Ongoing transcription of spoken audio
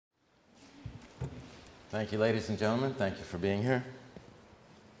Thank you, ladies and gentlemen. Thank you for being here.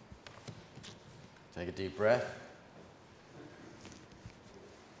 Take a deep breath.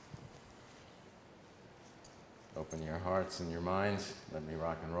 Open your hearts and your minds. Let me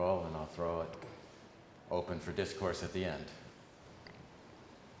rock and roll, and I'll throw it open for discourse at the end.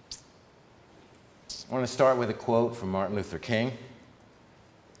 I want to start with a quote from Martin Luther King.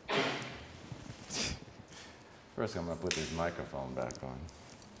 First, I'm going to put this microphone back on.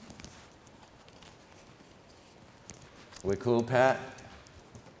 We cool, Pat?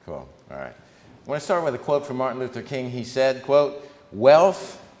 Cool. All right. I want to start with a quote from Martin Luther King. He said, quote,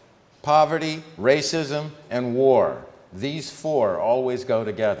 "Wealth, poverty, racism, and war. These four always go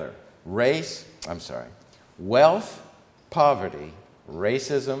together. Wealth, poverty,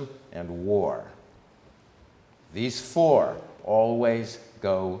 racism, and war. These four always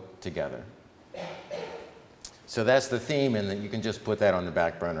go together." So that's the theme, and you can just put that on the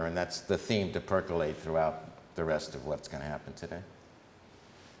back burner, and that's the theme to percolate throughout the rest of what's going to happen today.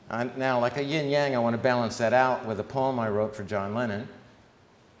 Now, like a yin-yang, I want to balance that out with a poem I wrote for John Lennon.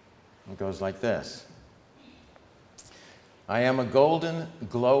 It goes like this. I am a golden,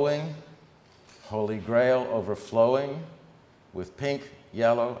 glowing, holy grail overflowing with pink,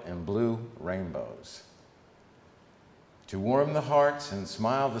 yellow, and blue rainbows. To warm the hearts and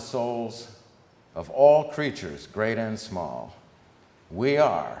smile the souls of all creatures, great and small, we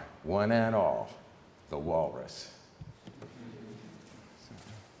are, one and all, the walrus.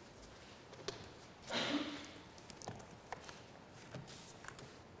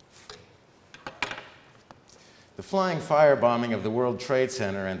 The flying firebombing of the World Trade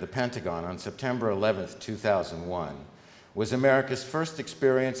Center and the Pentagon on September 11th, 2001 was America's first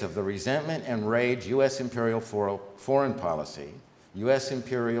experience of the resentment and rage U.S. imperial foreign policy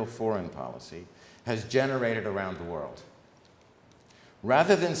has generated around the world.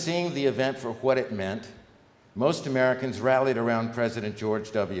 Rather than seeing the event for what it meant, most Americans rallied around President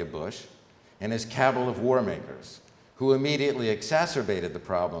George W. Bush and his cabal of war makers, who immediately exacerbated the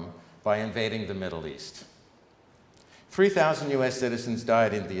problem by invading the Middle East. 3,000 U.S. citizens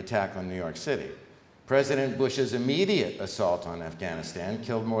died in the attack on New York City. President Bush's immediate assault on Afghanistan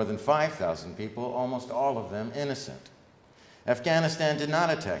killed more than 5,000 people, almost all of them innocent. Afghanistan did not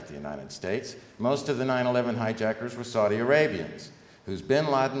attack the United States. Most of the 9/11 hijackers were Saudi Arabians, whose bin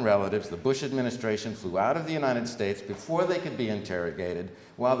Laden relatives the Bush administration flew out of the United States before they could be interrogated,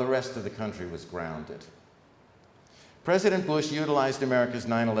 while the rest of the country was grounded. President Bush utilized America's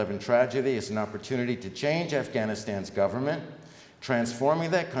 9/11 tragedy as an opportunity to change Afghanistan's government,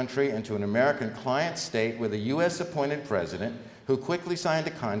 transforming that country into an American client state with a U.S.-appointed president who quickly signed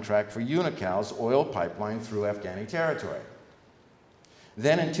a contract for Unical's oil pipeline through Afghani territory.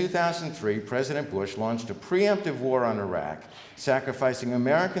 Then in 2003, President Bush launched a preemptive war on Iraq, sacrificing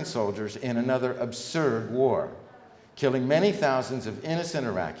American soldiers in another absurd war, killing many thousands of innocent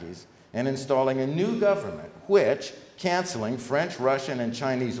Iraqis and installing a new government which, canceling French, Russian, and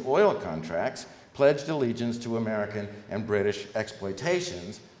Chinese oil contracts, pledged allegiance to American and British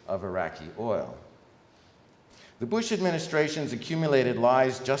exploitations of Iraqi oil. The Bush administration's accumulated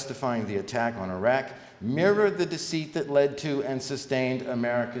lies justifying the attack on Iraq mirrored the deceit that led to and sustained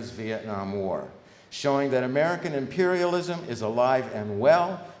America's Vietnam War, showing that American imperialism is alive and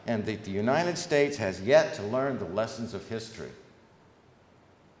well, and that the United States has yet to learn the lessons of history.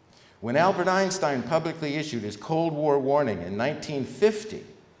 When Albert Einstein publicly issued his Cold War warning in 1950,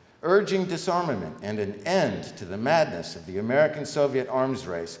 urging disarmament and an end to the madness of the American-Soviet arms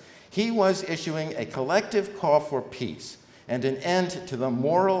race, he was issuing a collective call for peace and an end to the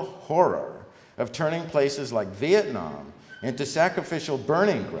moral horror of turning places like Vietnam into sacrificial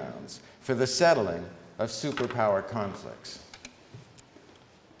burning grounds for the settling of superpower conflicts.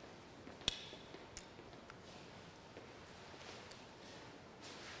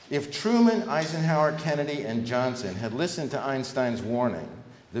 If Truman, Eisenhower, Kennedy, and Johnson had listened to Einstein's warning,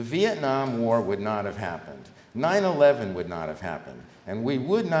 the Vietnam War would not have happened. 9/11 would not have happened, and we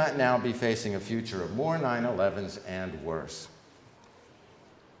would not now be facing a future of more 9/11s and worse.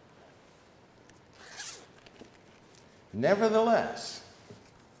 Nevertheless,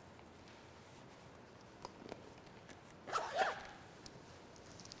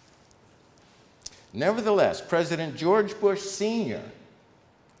 President George Bush Sr.,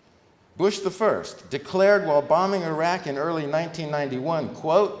 Bush the First, declared while bombing Iraq in early 1991,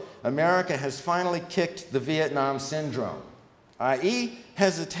 quote, "America has finally kicked the Vietnam syndrome," i.e.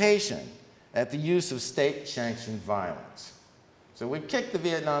 hesitation at the use of state-sanctioned violence. So we've kicked the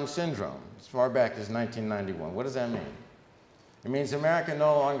Vietnam syndrome as far back as 1991. What does that mean? It means America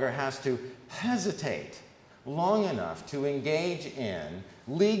no longer has to hesitate long enough to engage in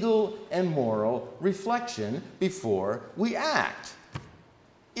legal and moral reflection before we act.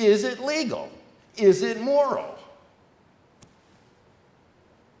 Is it legal? Is it moral?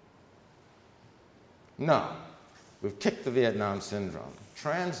 No. We've kicked the Vietnam syndrome.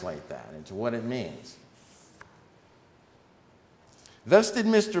 Translate that into what it means. Thus did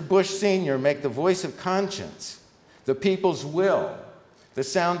Mr. Bush Sr. make the voice of conscience, the people's will, the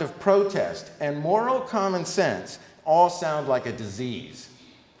sound of protest, and moral common sense all sound like a disease,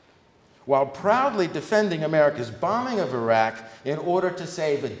 while proudly defending America's bombing of Iraq in order to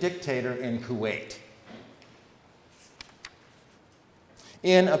save a dictator in Kuwait.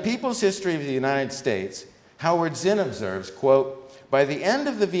 In A People's History of the United States, Howard Zinn observes, quote, by the end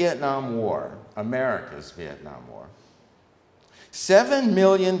of the Vietnam War, America's Vietnam War, 7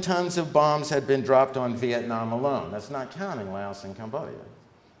 million tons of bombs had been dropped on Vietnam alone. That's not counting Laos and Cambodia.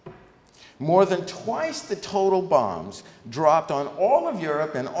 More than twice the total bombs dropped on all of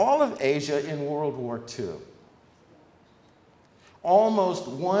Europe and all of Asia in World War II. Almost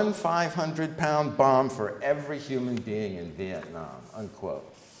 1 500-pound bomb for every human being in Vietnam,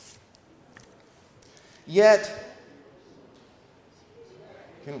 unquote. Yet,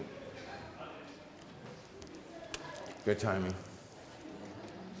 good timing.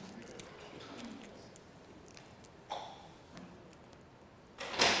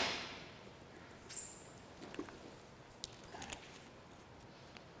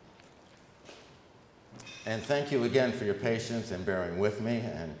 And thank you again for your patience and bearing with me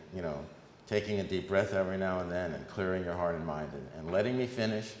and, taking a deep breath every now and then and clearing your heart and mind and letting me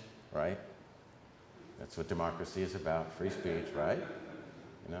finish, right? That's what democracy is about, free speech, right?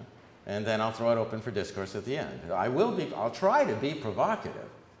 And then I'll throw it open for discourse at the end. I'll try to be provocative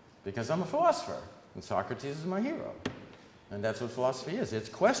because I'm a philosopher and Socrates is my hero. And that's what philosophy is. It's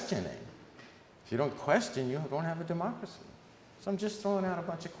questioning. If you don't question, you don't have a democracy. So I'm just throwing out a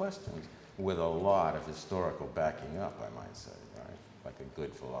bunch of questions with a lot of historical backing up, I might say, right? Like a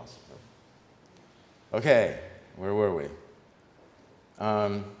good philosopher. Okay, where were we?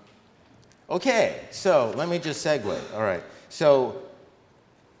 Okay, so let me just segue. All right, so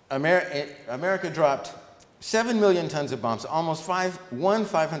America dropped 7 million tons of bombs, almost 1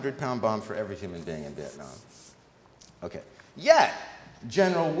 500-pound bomb for every human being in Vietnam. Okay, yet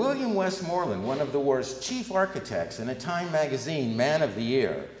General William Westmoreland, one of the war's chief architects and a Time magazine Man of the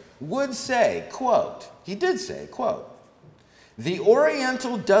Year, would say, quote, he did say, quote, the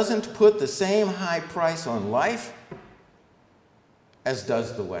Oriental doesn't put the same high price on life as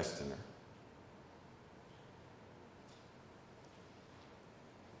does the Westerner.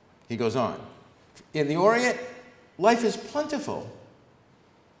 He goes on, in the Orient, life is plentiful.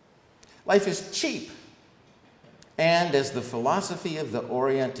 Life is cheap. And as the philosophy of the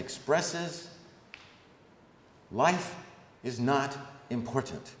Orient expresses, life is not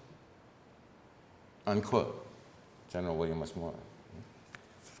important. Unquote. General William Westmoreland.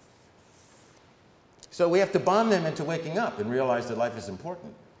 So we have to bomb them into waking up and realize that life is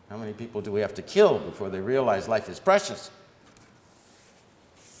important. How many people do we have to kill before they realize life is precious?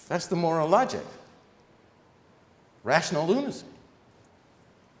 That's the moral logic. Rational lunacy.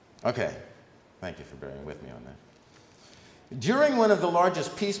 Okay, thank you for bearing with me on that. During one of the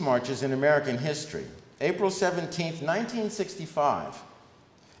largest peace marches in American history, April 17, 1965,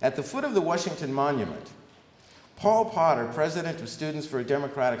 at the foot of the Washington Monument, Paul Potter, president of Students for a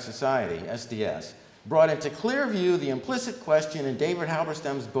Democratic Society, SDS, brought into clear view the implicit question in David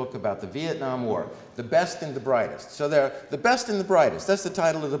Halberstam's book about the Vietnam War, The Best and the Brightest. So they're the best and the brightest. That's the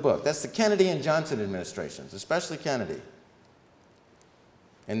title of the book. That's the Kennedy and Johnson administrations, especially Kennedy.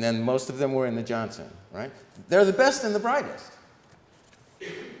 And then most of them were in the Johnson, right? They're the best and the brightest.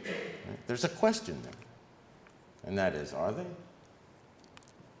 Right? There's a question there. And that is, are they?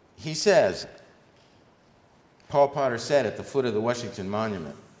 He says, Paul Potter said at the foot of the Washington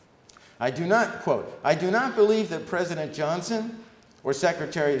Monument, I do not, quote, I do not believe that President Johnson or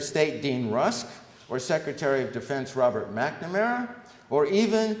Secretary of State Dean Rusk or Secretary of Defense Robert McNamara or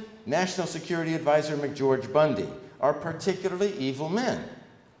even National Security Advisor McGeorge Bundy are particularly evil men.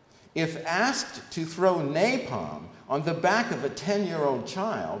 If asked to throw napalm on the back of a 10-year-old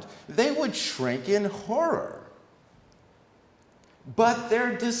child, they would shrink in horror. But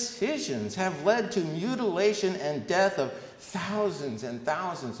their decisions have led to mutilation and death of thousands and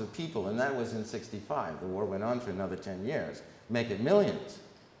thousands of people, and that was in '65. The war went on for another 10 years, make it millions.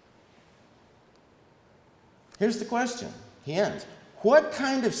 Here's the question. He ends. What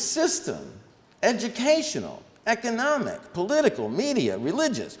kind of system, educational, economic, political, media,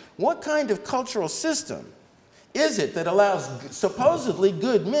 religious, what kind of cultural system is it that allows supposedly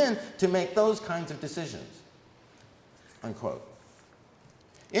good men to make those kinds of decisions? Unquote.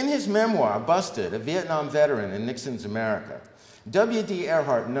 In his memoir, Busted, a Vietnam veteran in Nixon's America, W.D.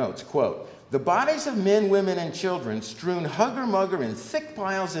 Earhart notes, quote, "The bodies of men, women, and children strewn hugger-mugger in thick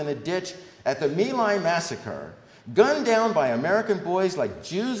piles in a ditch at the My Lai massacre, gunned down by American boys like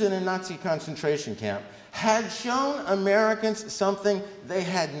Jews in a Nazi concentration camp, had shown Americans something they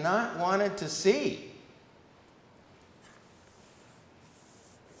had not wanted to see."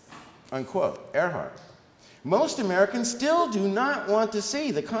 Unquote. Earhart. Most Americans still do not want to see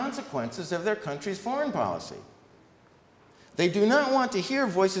the consequences of their country's foreign policy. They do not want to hear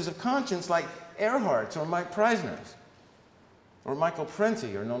voices of conscience like Earhart's or Mike Preisner's, or Michael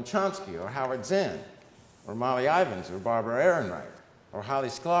Prenti or Noam Chomsky or Howard Zinn, or Molly Ivins or Barbara Ehrenreich, or Holly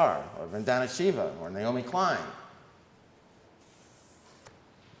Sklar or Vandana Shiva or Naomi Klein.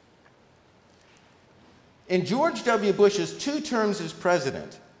 In George W. Bush's 2 terms as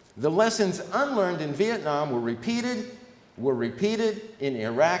president, the lessons unlearned in Vietnam were repeated in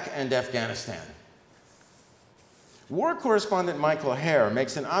Iraq and Afghanistan. War correspondent Michael Hare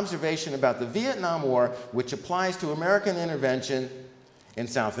makes an observation about the Vietnam War which applies to American intervention in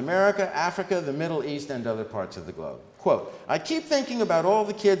South America, Africa, the Middle East, and other parts of the globe. Quote, "I keep thinking about all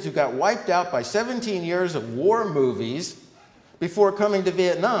the kids who got wiped out by 17 years of war movies before coming to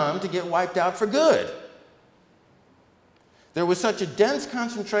Vietnam to get wiped out for good. There was such a dense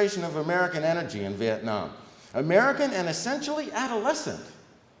concentration of American energy in Vietnam, American and essentially adolescent.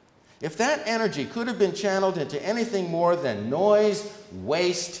 If that energy could have been channeled into anything more than noise,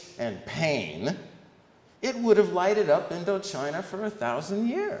 waste, and pain, it would have lighted up Indochina for 1,000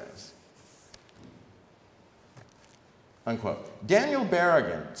 years." Unquote. Daniel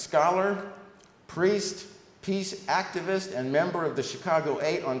Berrigan, scholar, priest, peace activist, and member of the Chicago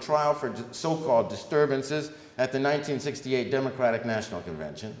 8 on trial for so-called disturbances at the 1968 Democratic National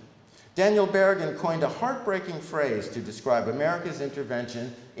Convention, Daniel Berrigan coined a heartbreaking phrase to describe America's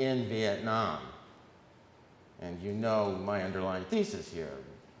intervention in Vietnam. And you know my underlying thesis here.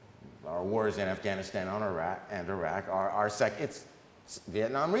 Our wars in Afghanistan and Iraq are it's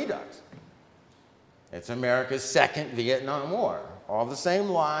Vietnam Redux. It's America's second Vietnam War. All the same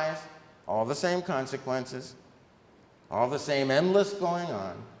lies, all the same consequences, all the same endless going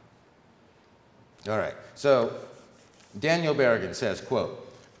on. All right, so Daniel Berrigan says, quote,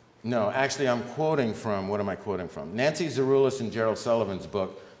 no, actually I'm quoting from, what am I quoting from? Nancy Zaroulis and Gerald Sullivan's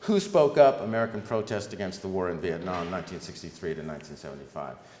book, Who Spoke Up? American Protest Against the War in Vietnam, 1963 to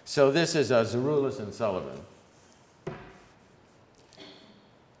 1975. So this is Zaroulis and Sullivan.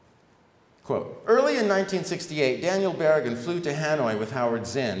 Quote, early in 1968, Daniel Berrigan flew to Hanoi with Howard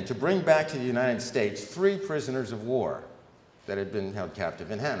Zinn to bring back to the United States 3 prisoners of war that had been held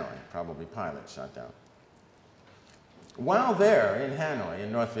captive in Hanoi, probably pilots shot down. While there in Hanoi,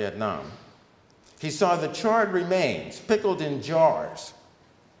 in North Vietnam, he saw the charred remains, pickled in jars,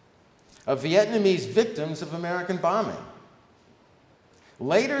 of Vietnamese victims of American bombing.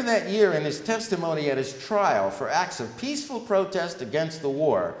 Later that year, in his testimony at his trial for acts of peaceful protest against the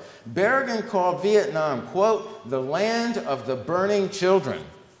war, Berrigan called Vietnam, quote, the land of the burning children.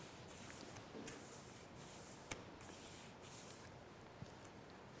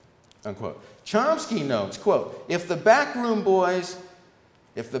 Unquote. Chomsky notes, quote, if the backroom boys,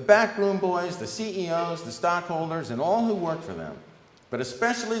 the CEOs, the stockholders, and all who work for them, but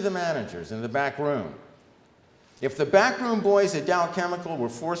especially the managers in the back room, if the backroom boys at Dow Chemical were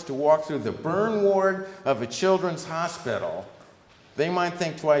forced to walk through the burn ward of a children's hospital, they might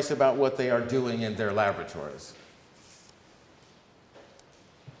think twice about what they are doing in their laboratories.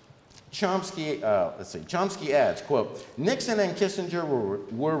 Chomsky adds, quote, Nixon and Kissinger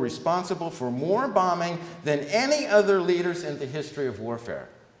were responsible for more bombing than any other leaders in the history of warfare.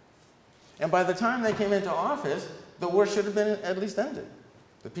 And by the time they came into office, the war should have been at least ended.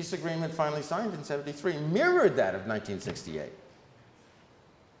 The peace agreement finally signed in '73 mirrored that of 1968.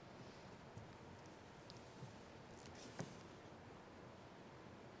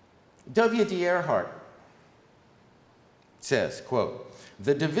 W.D. Earhart says, quote,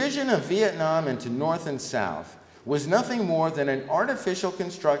 the division of Vietnam into North and South was nothing more than an artificial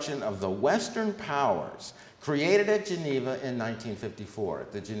construction of the Western powers created at Geneva in 1954,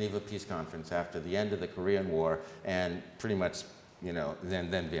 at the Geneva Peace Conference after the end of the Korean War and pretty much, you know,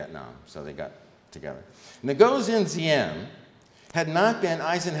 then Vietnam. So they got together. Ngô Diem had not been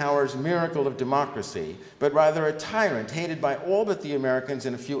Eisenhower's miracle of democracy, but rather a tyrant hated by all but the Americans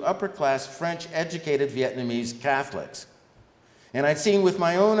and a few upper-class French-educated Vietnamese Catholics. And I'd seen with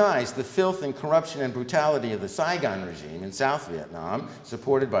my own eyes the filth and corruption and brutality of the Saigon regime in South Vietnam,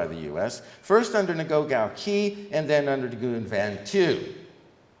 supported by the US, first under Ngo Cao Ky and then under Nguyen Van Thieu.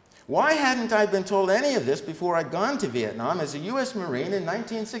 Why hadn't I been told any of this before I'd gone to Vietnam as a U.S. Marine in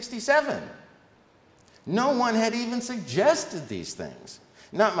 1967? No one had even suggested these things.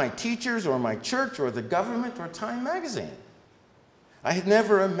 Not my teachers or my church or the government or Time magazine. I had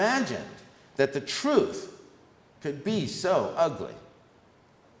never imagined that the truth could be so ugly.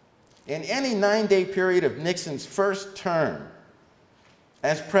 In any 9-day period of Nixon's first term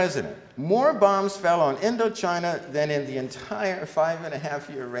as president, more bombs fell on Indochina than in the entire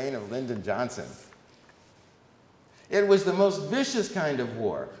 5.5-year reign of Lyndon Johnson. It was the most vicious kind of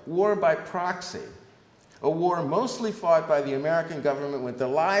war, war by proxy, a war mostly fought by the American government with the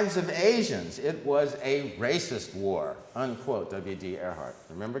lives of Asians. It was a racist war, unquote, W.D. Earhart.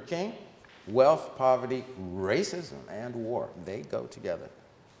 Remember King? Wealth, poverty, racism, and war, they go together.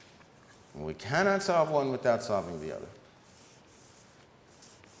 And we cannot solve one without solving the other.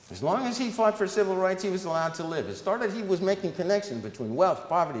 As long as he fought for civil rights, he was allowed to live. It started, he was making connections between wealth,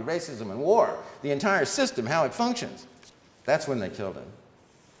 poverty, racism, and war. The entire system, how it functions. That's when they killed him.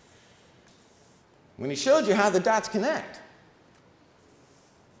 When he showed you how the dots connect.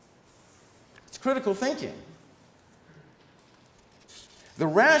 It's critical thinking. The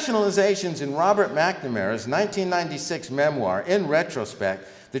rationalizations in Robert McNamara's 1996 memoir, In Retrospect,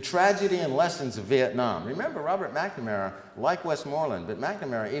 The Tragedy and Lessons of Vietnam. Remember, Robert McNamara, like Westmoreland, but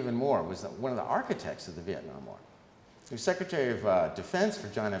McNamara even more, was one of the architects of the Vietnam War. He was Secretary of Defense for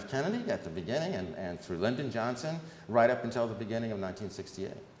John F. Kennedy at the beginning and through Lyndon Johnson right up until the beginning of 1968.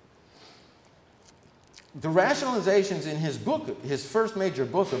 The rationalizations in his book, his first major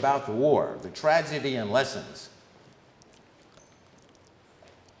book about the war, The Tragedy and Lessons,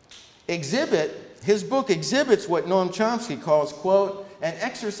 his book exhibits what Noam Chomsky calls, quote, an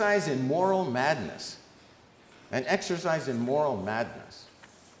exercise in moral madness. An exercise in moral madness.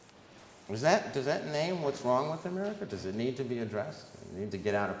 Does that name what's wrong with America? Does it need to be addressed? We need to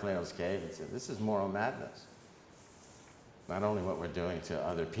get out of Plato's cave and say, this is moral madness. Not only what we're doing to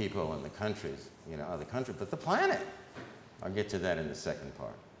other people and the countries, other countries, but the planet. I'll get to that in the second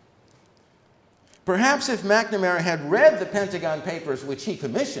part. Perhaps if McNamara had read the Pentagon Papers, which he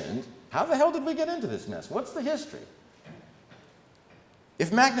commissioned, how the hell did we get into this mess? What's the history?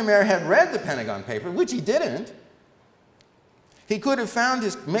 If McNamara had read the Pentagon Papers, which he didn't,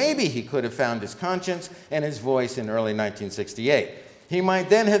 maybe he could have found his conscience and his voice in early 1968. He might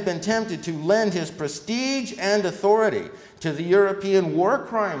then have been tempted to lend his prestige and authority to the European War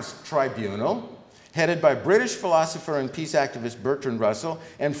Crimes Tribunal, headed by British philosopher and peace activist Bertrand Russell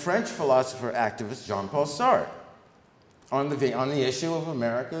and French philosopher-activist Jean-Paul Sartre, on the issue of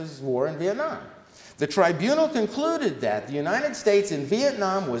America's war in Vietnam. The tribunal concluded that the United States in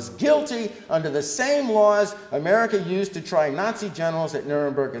Vietnam was guilty under the same laws America used to try Nazi generals at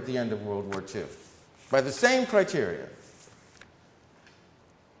Nuremberg at the end of World War II, by the same criteria.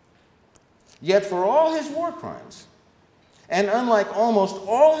 Yet for all his war crimes, and unlike almost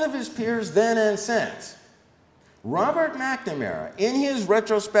all of his peers then and since, Robert McNamara, in his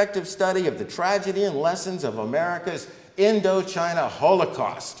retrospective study of the tragedy and lessons of America's Indochina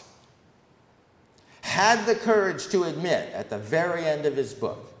Holocaust, had the courage to admit at the very end of his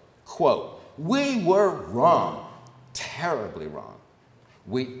book, quote, we were wrong, terribly wrong.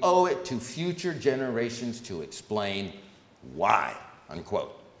 We owe it to future generations to explain why,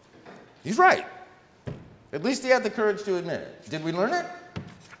 unquote. He's right. At least he had the courage to admit it. Did we learn it?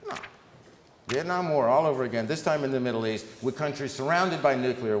 No. Vietnam War all over again, this time in the Middle East, with countries surrounded by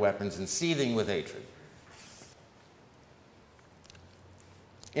nuclear weapons and seething with hatred.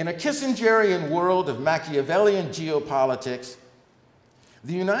 In a Kissingerian world of Machiavellian geopolitics,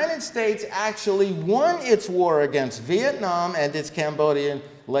 the United States actually won its war against Vietnam and its Cambodian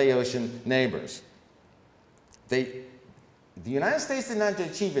Laotian neighbors. The United States did not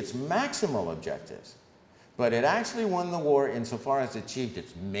achieve its maximal objectives, but it actually won the war insofar as it achieved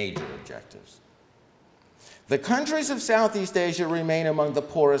its major objectives. The countries of Southeast Asia remain among the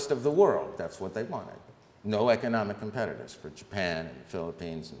poorest of the world. That's what they wanted. No economic competitors for Japan and the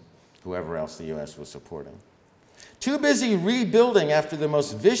Philippines and whoever else the U.S. was supporting. Too busy rebuilding after the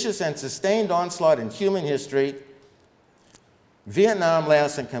most vicious and sustained onslaught in human history, Vietnam,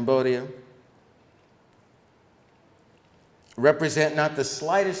 Laos, and Cambodia represent not the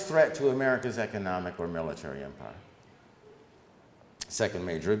slightest threat to America's economic or military empire. Second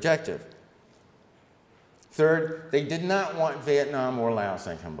major objective. Third, they did not want Vietnam or Laos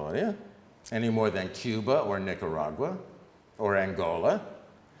and Cambodia, any more than Cuba or Nicaragua or Angola,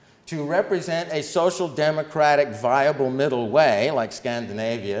 to represent a social democratic viable middle way like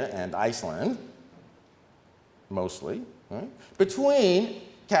Scandinavia and Iceland, mostly, right, between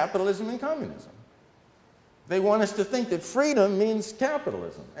capitalism and communism. They want us to think that freedom means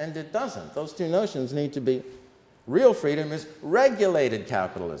capitalism, and it doesn't. Those two notions need to be. Real freedom is regulated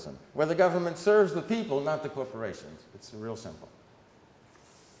capitalism, where the government serves the people, not the corporations. It's real simple.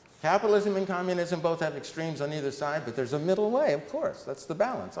 Capitalism and communism both have extremes on either side, but there's a middle way, of course. That's the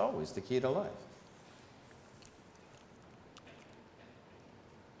balance, always the key to life.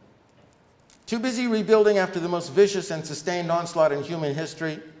 Too busy rebuilding after the most vicious and sustained onslaught in human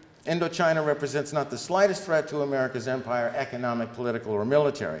history, Indochina represents not the slightest threat to America's empire, economic, political, or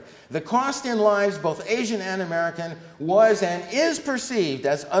military. The cost in lives, both Asian and American, was and is perceived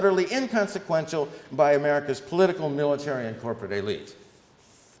as utterly inconsequential by America's political, military, and corporate elite.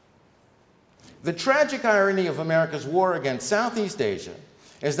 The tragic irony of America's war against Southeast Asia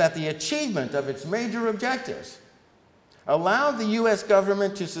is that the achievement of its major objectives allowed the U.S.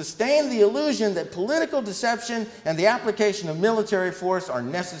 government to sustain the illusion that political deception and the application of military force are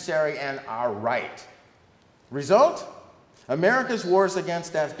necessary and our right. Result? America's wars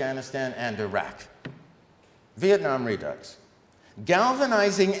against Afghanistan and Iraq. Vietnam Redux.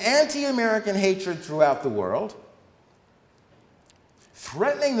 Galvanizing anti-American hatred throughout the world,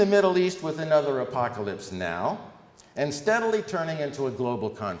 threatening the Middle East with another apocalypse now, and steadily turning into a global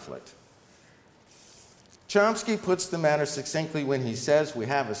conflict. Chomsky puts the matter succinctly when he says we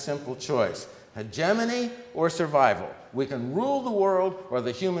have a simple choice: hegemony or survival. We can rule the world or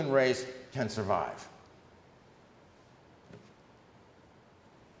the human race can survive.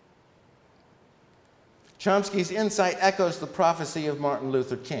 Chomsky's insight echoes the prophecy of Martin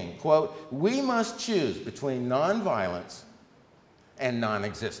Luther King. Quote, "We must choose between nonviolence and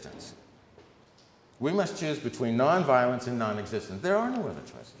non-existence." We must choose between nonviolence and non-existence. There are no other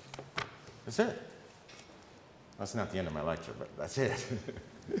choices. That's it. That's not the end of my lecture, but that's it.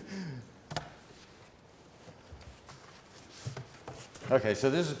 Okay,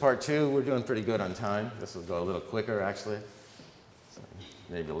 so this is part 2. We're doing pretty good on time. This will go a little quicker, actually. So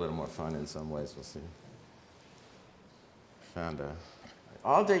maybe a little more fun in some ways. We'll see.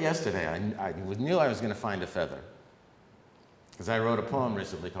 All day yesterday, I knew I was going to find a feather. Because I wrote a poem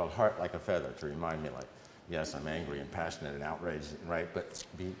recently called Heart Like a Feather to remind me, like, yes, I'm angry and passionate and outraged, right? But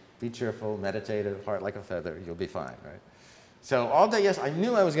be cheerful, meditative, heart like a feather, you'll be fine, right? So all day, yes, I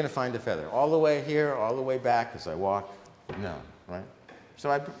knew I was going to find a feather. All the way here, all the way back as I walked, no, right?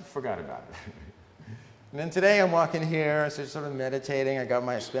 So I forgot about it. And then today I'm walking here, so sort of meditating.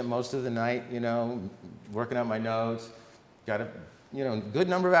 I spent most of the night, working on my notes. Got a, good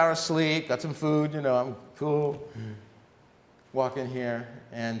number of hours sleep, got some food, I'm cool. Walking here,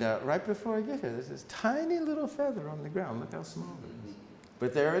 and right before I get here, there's this tiny little feather on the ground. Look how small it is.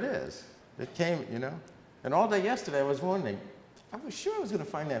 But there it is. It came, And all day yesterday I was wondering, I was sure I was going to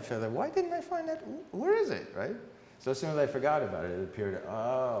find that feather. Why didn't I find that? Where is it, right? So as soon as I forgot about it, it appeared,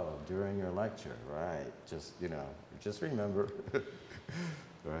 during your lecture, right? Just remember,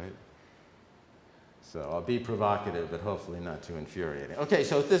 right? So I'll be provocative, but hopefully not too infuriating. Okay,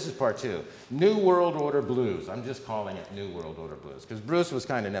 so this is part 2. New World Order Blues. I'm just calling it New World Order Blues, because Bruce was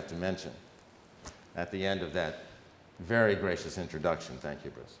kind enough to mention at the end of that very gracious introduction. Thank you,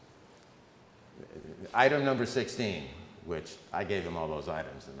 Bruce. Item number 16, which I gave him all those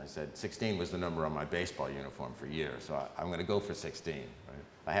items, and I said 16 was the number on my baseball uniform for years, so I'm going to go for 16. Right?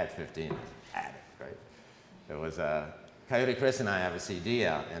 I had 15, I had it, right? It was Coyote Chris and I have a CD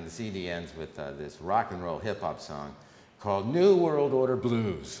out, and the CD ends with this rock and roll hip-hop song called New World Order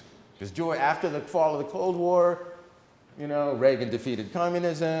Blues. Because after the fall of the Cold War, Reagan defeated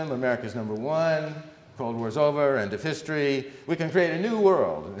communism, America's #1, Cold War's over, end of history, we can create a new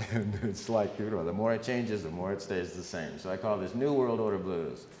world. And it's like, the more it changes, the more it stays the same. So I call this New World Order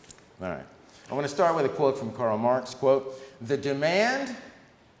Blues. All right. I want to start with a quote from Karl Marx, quote, "The demand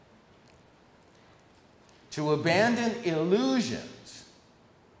to abandon illusions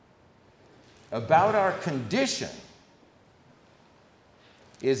about our condition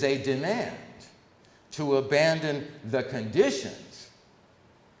is a demand to abandon the conditions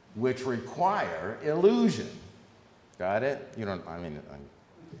which require illusion." Got it?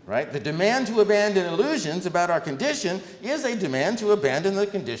 Right? The demand to abandon illusions about our condition is a demand to abandon the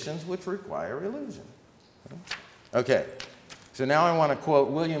conditions which require illusion. Okay. So now I want to quote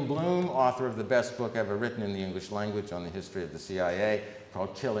William Bloom, author of the best book ever written in the English language on the history of the CIA,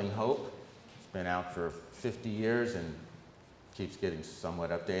 called Killing Hope. It's been out for 50 years and keeps getting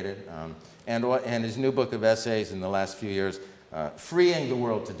somewhat updated. And his new book of essays in the last few years, Freeing the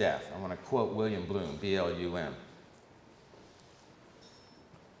World to Death. I want to quote William Bloom, B-L-U-M.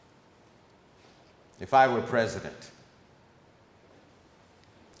 "If I were president."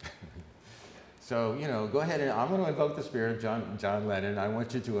 So, go ahead and I'm going to invoke the spirit of John Lennon. I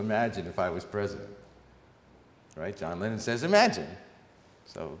want you to imagine if I was president. Right? John Lennon says, imagine.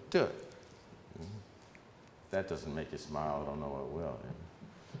 So do it. If that doesn't make you smile, I don't know what will.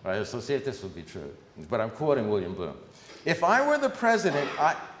 All right, so see if this will be true. But I'm quoting William Bloom. If I were the president,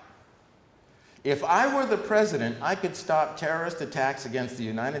 I could stop terrorist attacks against the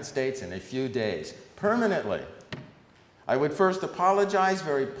United States in a few days, permanently. I would first apologize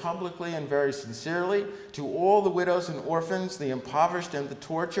very publicly and very sincerely to all the widows and orphans, the impoverished and the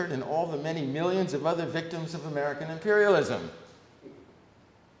tortured, and all the many millions of other victims of American imperialism.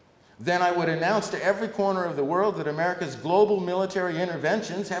 Then I would announce to every corner of the world that America's global military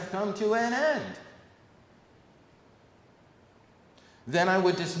interventions have come to an end. Then I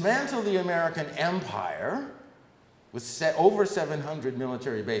would dismantle the American empire with over 700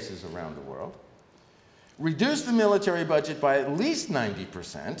 military bases around the world, reduce the military budget by at least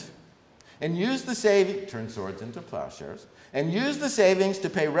 90%, and use the savings, turn swords into plowshares, and use the savings to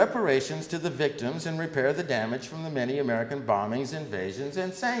pay reparations to the victims and repair the damage from the many American bombings, invasions,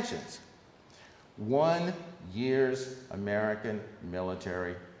 and sanctions. 1 year's American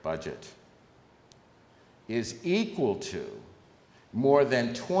military budget is equal to more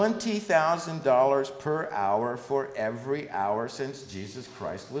than $20,000 per hour for every hour since Jesus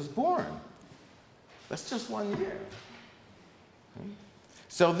Christ was born. That's just 1 year.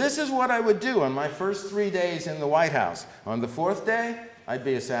 So this is what I would do on my first 3 days in the White House. On the 4th day, I'd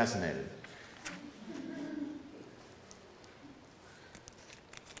be assassinated.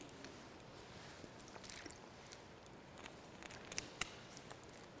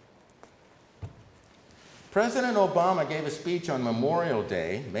 President Obama gave a speech on Memorial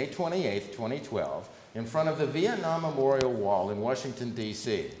Day, May 28, 2012, in front of the Vietnam Memorial Wall in Washington,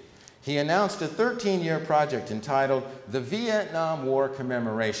 D.C. He announced a 13-year project entitled the Vietnam War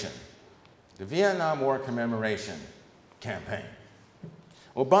Commemoration, the Vietnam War Commemoration Campaign.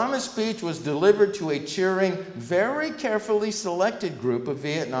 Obama's speech was delivered to a cheering, very carefully selected group of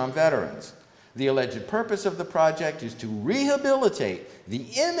Vietnam veterans. The alleged purpose of the project is to rehabilitate the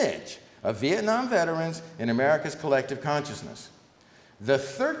image of Vietnam veterans in America's collective consciousness. The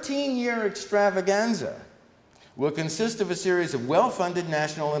 13-year extravaganza will consist of a series of well-funded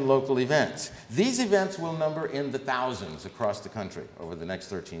national and local events. These events will number in the thousands across the country over the next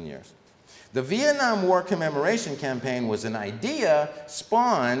 13 years. The Vietnam War Commemoration Campaign was an idea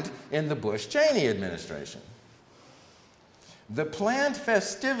spawned in the Bush-Cheney administration. The planned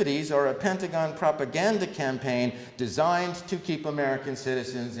festivities are a Pentagon propaganda campaign designed to keep American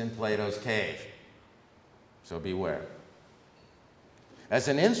citizens in Plato's cave. So beware. As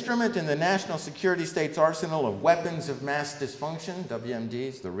an instrument in the national security state's arsenal of weapons of mass dysfunction,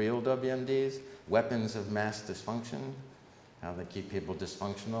 WMDs, the real WMDs, weapons of mass dysfunction, how they keep people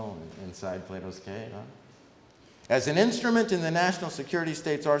dysfunctional inside Plato's cave, huh? As an instrument in the national security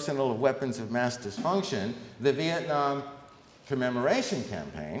state's arsenal of weapons of mass dysfunction, the Vietnam Commemoration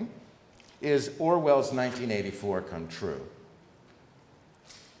Campaign is Orwell's 1984 come true.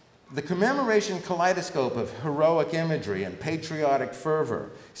 The commemoration kaleidoscope of heroic imagery and patriotic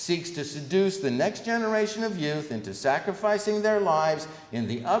fervor seeks to seduce the next generation of youth into sacrificing their lives in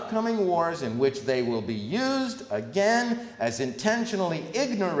the upcoming wars in which they will be used again as intentionally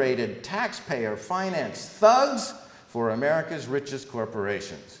ignorated taxpayer-financed thugs for America's richest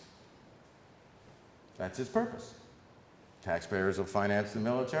corporations. That's its purpose. Taxpayers will finance the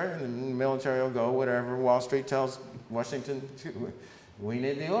military, and the military will go whatever Wall Street tells Washington to. We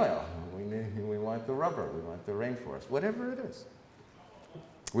need the oil. We want the rubber. We want the rainforest. Whatever it is.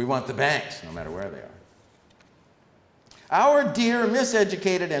 We want the banks, no matter where they are. Our dear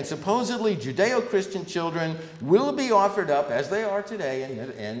miseducated and supposedly Judeo-Christian children will be offered up, as they are today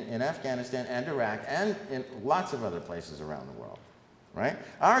in Afghanistan and Iraq and in lots of other places around the world. Right?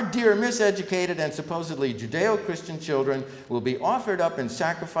 Our dear miseducated and supposedly Judeo-Christian children will be offered up and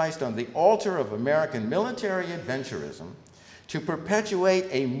sacrificed on the altar of American military adventurism to perpetuate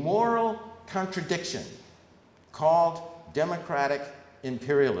a moral contradiction called democratic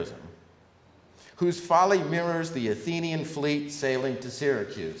imperialism, whose folly mirrors the Athenian fleet sailing to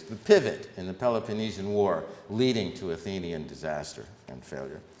Syracuse, the pivot in the Peloponnesian War leading to Athenian disaster and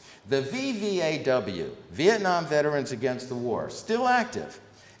failure. The VVAW, Vietnam Veterans Against the War, still active,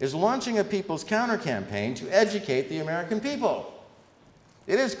 is launching a people's counter-campaign to educate the American people.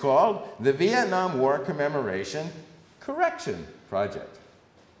 It is called the Vietnam War Commemoration Correction Project.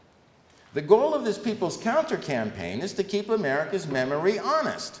 The goal of this people's counter-campaign is to keep America's memory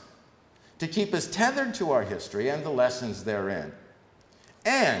honest, to keep us tethered to our history and the lessons therein.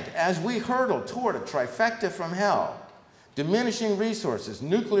 And as we hurtle toward a trifecta from hell, diminishing resources,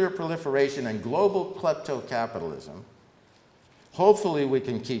 nuclear proliferation, and global klepto-capitalism, hopefully we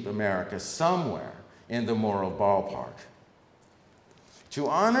can keep America somewhere in the moral ballpark. To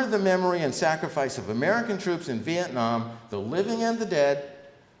honor the memory and sacrifice of American troops in Vietnam, the living and the dead,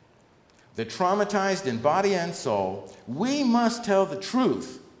 the traumatized in body and soul, we must tell the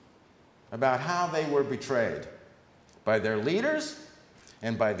truth about how they were betrayed by their leaders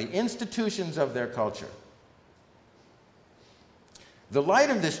and by the institutions of their culture. The light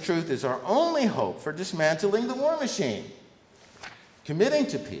of this truth is our only hope for dismantling the war machine, committing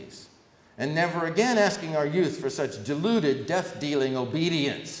to peace, and never again asking our youth for such deluded, death-dealing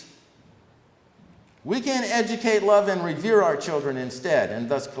obedience. We can educate, love, and revere our children instead, and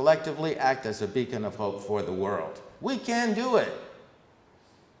thus collectively act as a beacon of hope for the world. We can do it.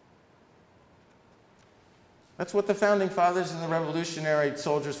 That's what the founding fathers and the revolutionary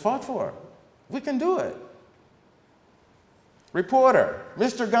soldiers fought for. We can do it. Reporter,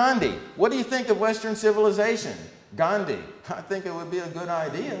 Mr. Gandhi, what do you think of Western civilization? Gandhi, I think it would be a good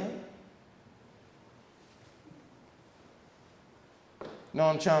idea.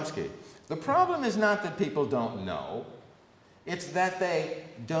 Noam Chomsky, the problem is not that people don't know, it's that they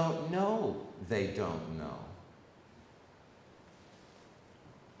don't know they don't know.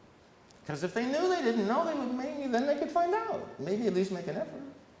 Because if they knew they didn't know, they would maybe then they could find out. Maybe at least make an effort.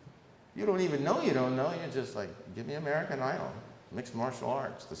 You don't even know you don't know. You're just like, give me American Idol, mixed martial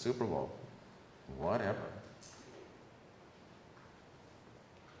arts, the Super Bowl, whatever.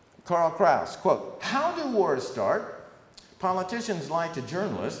 Karl Kraus, quote, how do wars start? Politicians lie to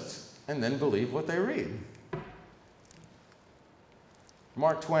journalists and then believe what they read.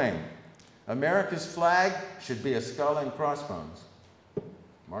 Mark Twain, America's flag should be a skull and crossbones.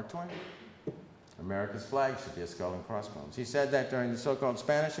 Mark Twain, America's flag should be a skull and crossbones. He said that during the so-called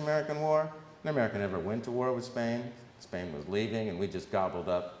Spanish-American War. America never went to war with Spain. Spain was leaving, and we just gobbled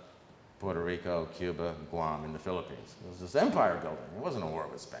up Puerto Rico, Cuba, Guam, and the Philippines. It was this empire building. It wasn't a war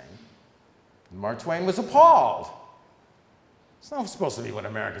with Spain. And Mark Twain was appalled. It's not supposed to be what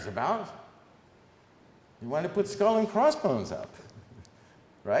America's about. You want to put skull and crossbones up,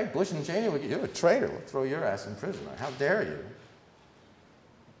 right? Bush and Cheney, you're a traitor. We'll throw your ass in prison. How dare you?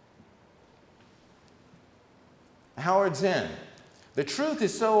 Howard Zinn, the truth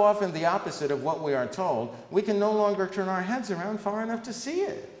is so often the opposite of what we are told, we can no longer turn our heads around far enough to see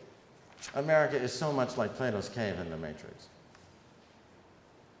it. America is so much like Plato's cave in the Matrix.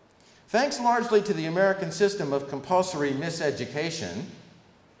 Thanks largely to the American system of compulsory miseducation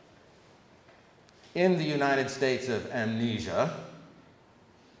in the United States of amnesia,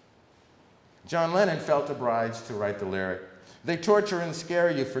 John Lennon felt obliged to write the lyric, they torture and scare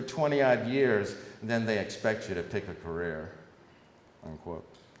you for 20-odd years, then they expect you to pick a career, unquote.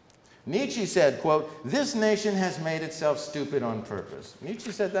 Nietzsche said, quote, this nation has made itself stupid on purpose.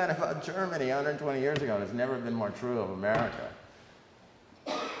 Nietzsche said that about Germany 120 years ago, and it's never been more true of America.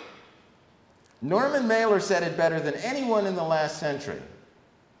 Norman Mailer said it better than anyone in the last century,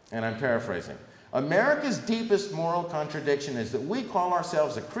 and I'm paraphrasing. America's deepest moral contradiction is that we call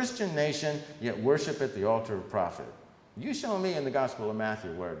ourselves a Christian nation, yet worship at the altar of profit. You show me in the Gospel of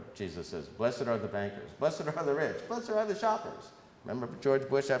Matthew where Jesus says, blessed are the bankers, blessed are the rich, blessed are the shoppers. Remember George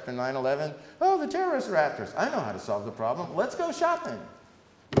Bush after 9/11? Oh, the terrorists are after us. I know how to solve the problem. Let's go shopping.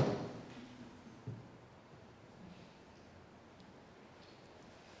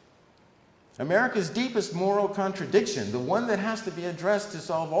 America's deepest moral contradiction, the one that has to be addressed to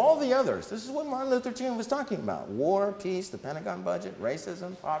solve all the others. This is what Martin Luther King was talking about. War, peace, the Pentagon budget,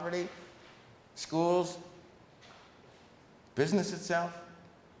 racism, poverty, schools, business itself.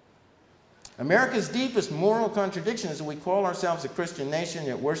 America's deepest moral contradiction is that we call ourselves a Christian nation,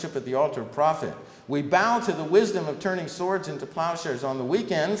 yet worship at the altar of profit. We bow to the wisdom of turning swords into plowshares on the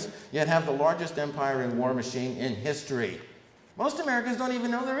weekends, yet have the largest empire and war machine in history. Most Americans don't even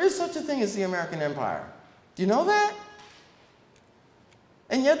know there is such a thing as the American empire. Do you know that?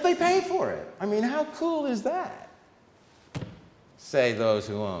 And yet they pay for it. I mean, how cool is that? Say those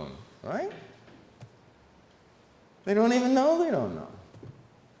who own, right? They don't even know they don't know.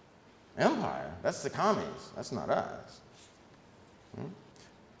 Empire, that's the commies, that's not us.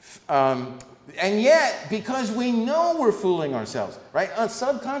 And yet, because we know we're fooling ourselves, right?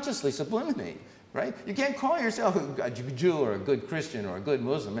 Subconsciously, subliminally, right? You can't call yourself a Jew or a good Christian or a good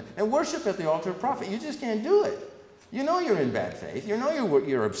Muslim and worship at the altar of profit. You just can't do it. You know you're in bad faith. You know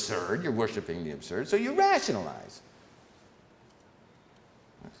you're absurd. You're worshiping the absurd. So you rationalize.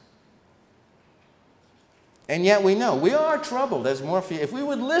 And yet we know we are troubled as Morpheus. If we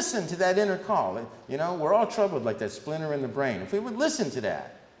would listen to that inner call, you know, we're all troubled like that splinter in the brain. If we would listen to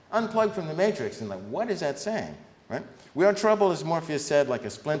that, unplug from the matrix and like, what is that saying? Right? We are troubled, as Morpheus said, like a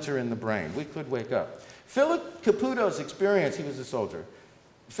splinter in the brain. We could wake up. Philip Caputo's experience, he was a soldier.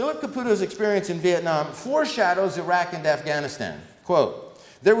 Philip Caputo's experience in Vietnam foreshadows Iraq and Afghanistan. Quote,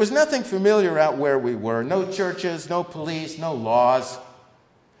 "There was nothing familiar out where we were, no churches, no police, no laws.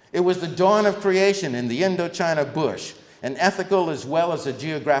 It was the dawn of creation in the Indochina bush, an ethical as well as a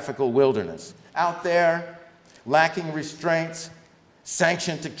geographical wilderness. Out there, lacking restraints,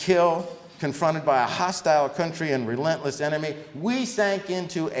 sanctioned to kill, confronted by a hostile country and relentless enemy, we sank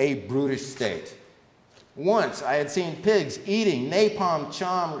into a brutish state. Once I had seen pigs eating napalm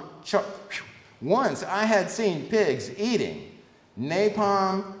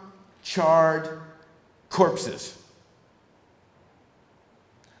charred corpses.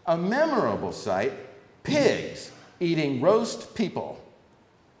 A memorable sight, pigs eating roast people."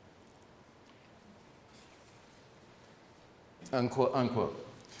 Unquote, unquote.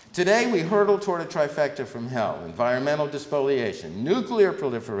 Today we hurtle toward a trifecta from hell: environmental despoliation, nuclear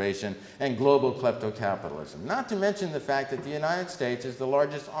proliferation, and global kleptocapitalism. Not to mention the fact that the United States is the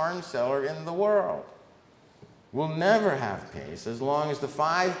largest arms seller in the world. We'll never have peace as long as the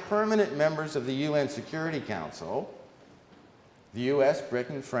 5 permanent members of the UN Security Council, the US,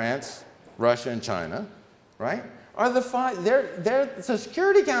 Britain, France, Russia, and China, right, are the 5, they're the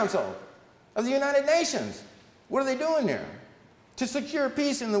Security Council of the United Nations. What are they doing there? To secure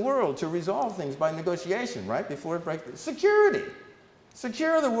peace in the world, to resolve things by negotiation, right, before it breaks. Security.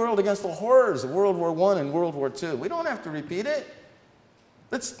 Secure the world against the horrors of World War I and World War II. We don't have to repeat it.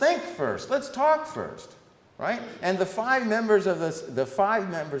 Let's think first. Let's talk first, right? And the 5 members of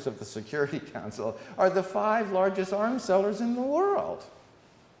the Security Council are the 5 largest arms sellers in the world,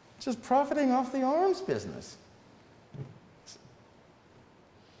 just profiting off the arms business.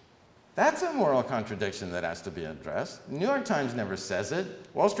 That's a moral contradiction that has to be addressed. The New York Times never says it.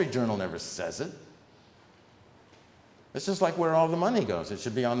 Wall Street Journal never says it. It's just like where all the money goes. It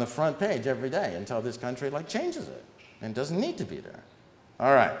should be on the front page every day until this country changes it. And it doesn't need to be there.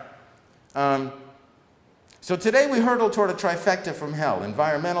 All right. So today we hurtle toward a trifecta from hell: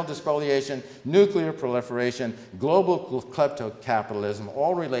 environmental despoliation, nuclear proliferation, global kleptocapitalism,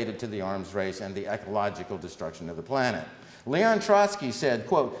 all related to the arms race and the ecological destruction of the planet. Leon Trotsky said,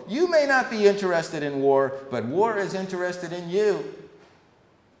 quote, "You may not be interested in war, but war is interested in you."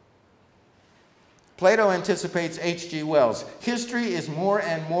 Plato anticipates H.G. Wells. History is more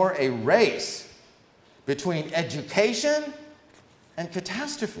and more a race between education and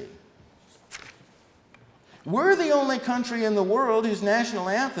catastrophe. We're the only country in the world whose national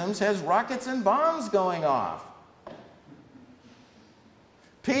anthems has rockets and bombs going off.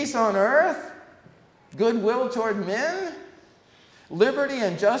 Peace on earth, goodwill toward men, liberty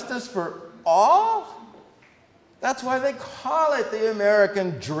and justice for all? That's why they call it the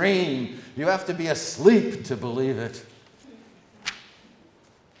American dream. You have to be asleep to believe it.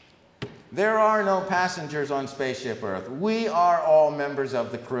 There are no passengers on Spaceship Earth. We are all members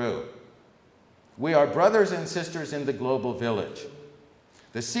of the crew. We are brothers and sisters in the global village.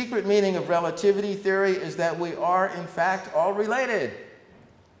 The secret meaning of relativity theory is that we are, in fact, all related.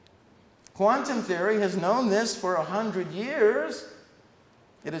 Quantum theory has known this for 100 years.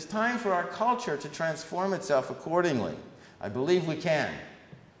 It is time for our culture to transform itself accordingly. I believe we can.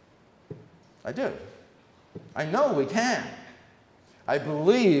 I do. I know we can. I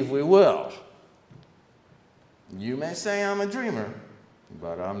believe we will. You may say I'm a dreamer,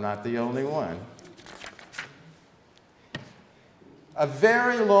 but I'm not the only one. A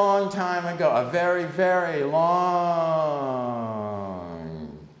very long time ago, a very, very long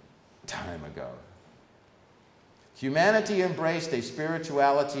time ago, humanity embraced a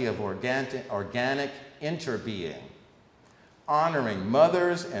spirituality of organic interbeing, honoring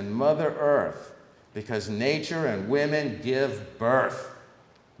mothers and Mother Earth, because nature and women give birth.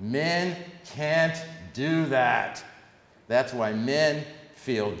 Men can't do that. That's why men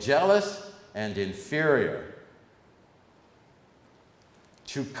feel jealous and inferior.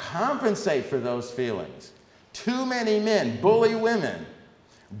 To compensate for those feelings, too many men bully women,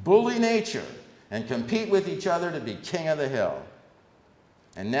 bully nature, and compete with each other to be king of the hill.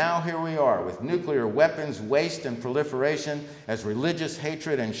 And now here we are with nuclear weapons, waste, and proliferation as religious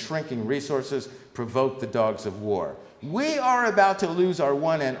hatred and shrinking resources provoke the dogs of war. We are about to lose our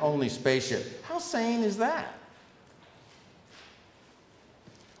one and only spaceship. How sane is that?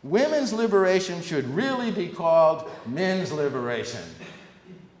 Women's liberation should really be called men's liberation.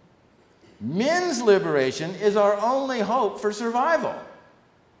 Men's liberation is our only hope for survival.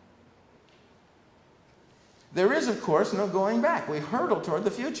 There is, of course, no going back. We hurtle toward the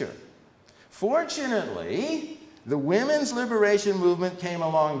future. Fortunately, the women's liberation movement came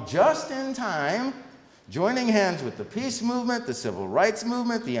along just in time, joining hands with the peace movement, the civil rights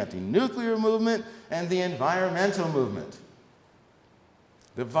movement, the anti-nuclear movement, and the environmental movement.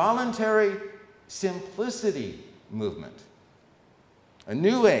 The voluntary simplicity movement. A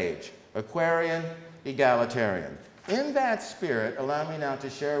new age, Aquarian, egalitarian. In that spirit, allow me now to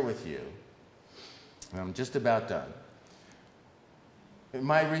share with you, I'm just about done,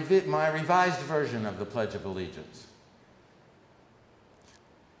 my revised version of the Pledge of Allegiance.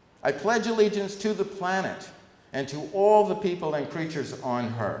 I pledge allegiance to the planet and to all the people and creatures on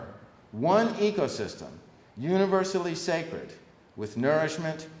her, one ecosystem, universally sacred, with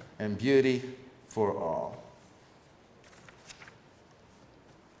nourishment and beauty for all.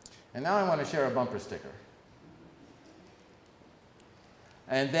 And now I want to share a bumper sticker.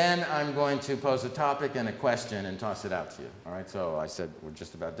 And then I'm going to pose a topic and a question and toss it out to you. All right, so I said we're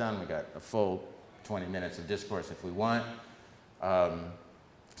just about done. We got a full 20 minutes of discourse if we want.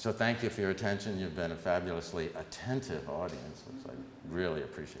 So thank you for your attention. You've been a fabulously attentive audience, which I really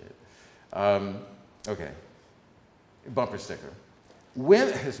appreciate. Okay, bumper sticker.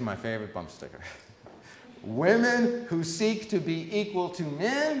 This is my favorite bumper sticker. Women who seek to be equal to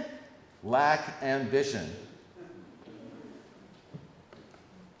men lack ambition.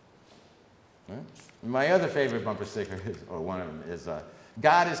 My other favorite bumper sticker, or one of them, is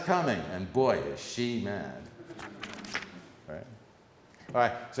God is coming, and boy, is she mad. All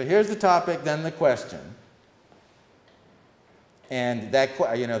right, so here's the topic, then the question. And that,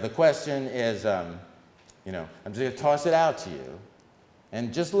 the question is, I'm just going to toss it out to you,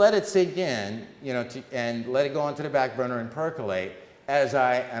 and just let it sink in, and let it go onto the back burner and percolate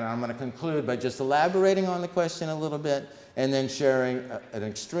and I'm going to conclude by just elaborating on the question a little bit, and then sharing an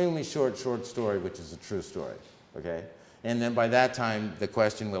extremely short story, which is a true story, okay? And then by that time, the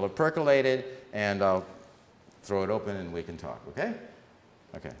question will have percolated, and I'll throw it open and we can talk, okay?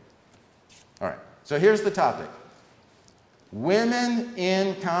 Okay. All right. So here's the topic. Women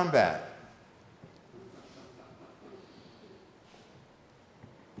in combat.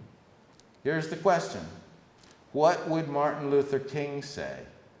 Here's the question. What would Martin Luther King say?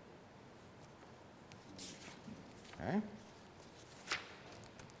 Okay.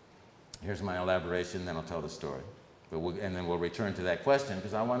 Here's my elaboration, then I'll tell the story. And then we'll return to that question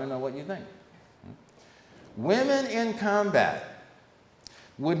because I want to know what you think. Women in combat.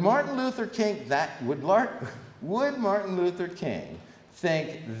 Would Martin Luther King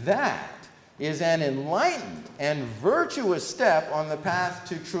think that is an enlightened and virtuous step on the path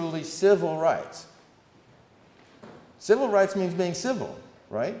to truly civil rights? Civil rights means being civil,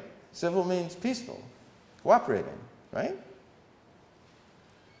 right? Civil means peaceful, cooperating, right?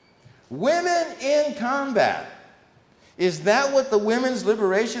 Women in combat. Is that what the women's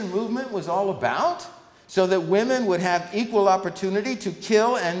liberation movement was all about? So that women would have equal opportunity to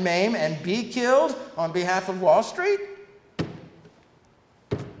kill and maim and be killed on behalf of Wall Street?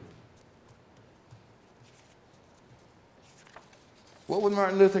 What would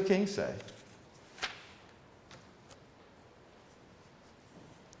Martin Luther King say?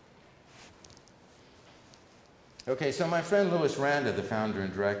 Okay, so my friend Louis Randa, the founder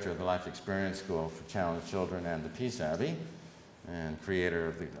and director of the Life Experience School for Challenged Children and the Peace Abbey, and creator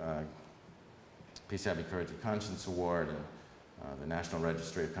of the Peace Abbey Courage of Conscience Award and the National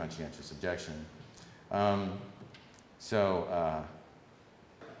Registry of Conscientious Objection. So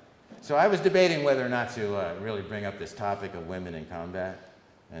I was debating whether or not to really bring up this topic of women in combat,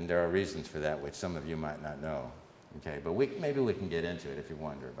 and there are reasons for that which some of you might not know. Okay, but maybe we can get into it if you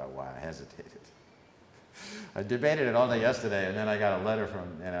wonder about why I hesitated. I debated it all day yesterday, and then I got a letter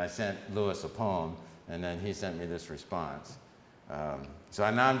and I sent Louis a poem, and then he sent me this response. So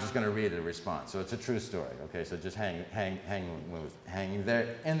now I'm just going to read the response. So it's a true story, okay? So just hang in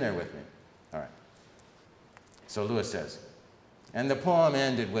there with me. All right. So Louis says, and the poem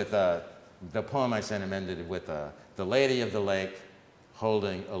ended with, the poem I sent him ended with, the lady of the lake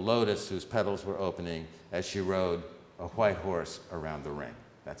holding a lotus whose petals were opening as she rode a white horse around the ring.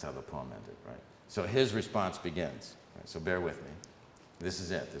 That's how the poem ended, right? So his response begins. Right, so bear with me. This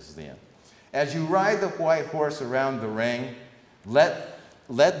is it. This is the end. As you ride the white horse around the ring, let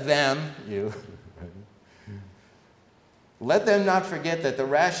them not forget that the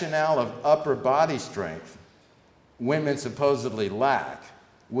rationale of upper body strength women supposedly lack,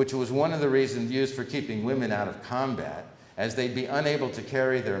 which was one of the reasons used for keeping women out of combat, as they'd be unable to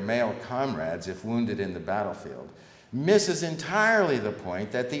carry their male comrades if wounded in the battlefield, misses entirely the point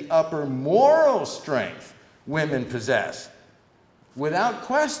that the upper moral strength women possess, without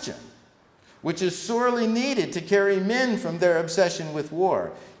question, which is sorely needed to carry men from their obsession with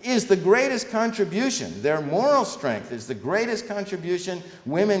war, is the greatest contribution. Their moral strength is the greatest contribution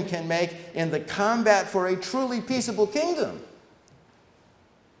women can make in the combat for a truly peaceable kingdom.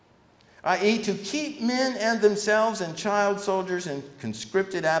 i.e. to keep men and themselves and child soldiers and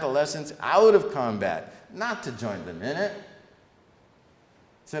conscripted adolescents out of combat, not to join them in it.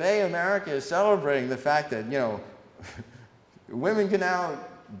 Today, America is celebrating the fact that, women can now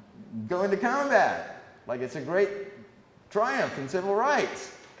go into combat. Like it's a great triumph in civil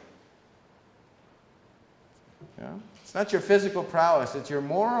rights. It's not your physical prowess, it's your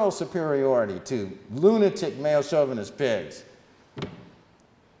moral superiority to lunatic male chauvinist pigs.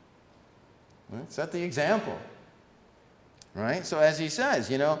 Set the example. Right? So as he says,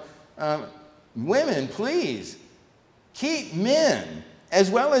 women, please, keep men, as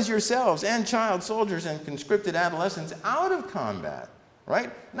well as yourselves and child soldiers and conscripted adolescents, out of combat.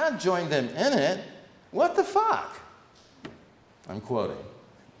 Right? Not join them in it. What the fuck? I'm quoting.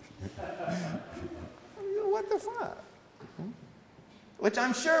 What the fuck? Which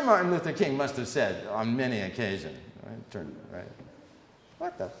I'm sure Martin Luther King must have said on many occasions. Right?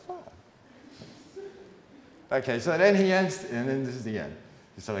 What the fuck? Okay, so then he ends, and then this is the end.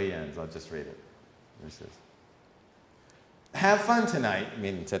 So he ends, I'll just read it. He says, have fun tonight,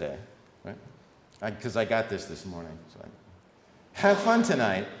 meaning today, right? Because I got this morning. So have fun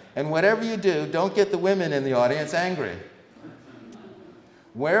tonight, and whatever you do, don't get the women in the audience angry.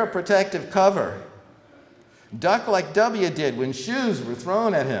 Wear a protective cover. Duck like W did when shoes were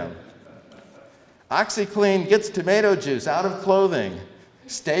thrown at him. OxyClean gets tomato juice out of clothing.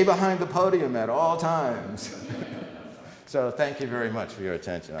 Stay behind the podium at all times. So thank you very much for your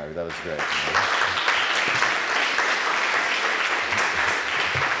attention. That was great.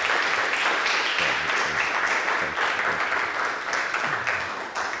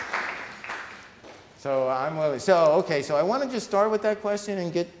 So I'm willing. So I want to just start with that question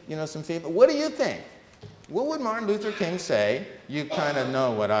and get some feedback. What do you think? What would Martin Luther King say? You kind of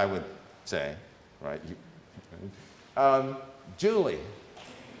know what I would say, right? Julie.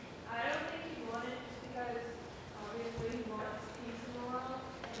 I don't think he won it just because obviously he wants peace in the world,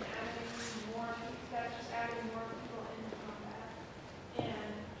 and that's just adding more people into combat.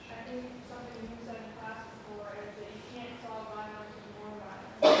 And I think something you said in class before is that you can't solve violence with more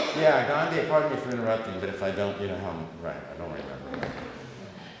violence. Yeah, Gandhi, pardon me for interrupting, but if I don't, right, I don't remember.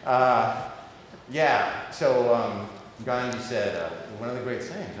 Gandhi said, one of the great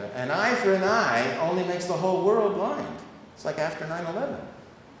sayings, an eye for an eye only makes the whole world blind. It's like after 9/11.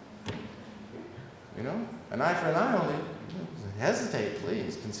 An eye for an eye only, hesitate,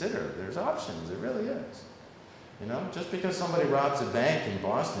 please, consider. There's options, it really is. Just because somebody robs a bank in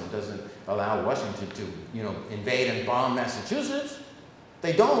Boston doesn't allow Washington to, invade and bomb Massachusetts.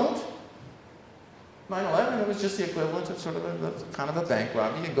 They don't. 9/11, it was just the equivalent of sort of a bank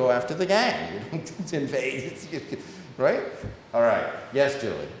robbery. You go after the gang. You don't invade. Right? All right. Yes,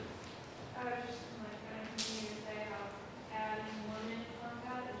 Julie. I was just continue to say how adding women to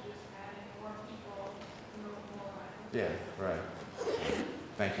combat is just adding more people, more violence. Yeah, right.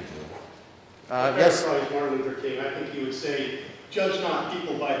 Thank you, Julie. Yes. Martin Luther King. I think he would say, judge not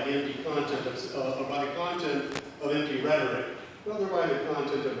people by the empty content of empty rhetoric, rather by the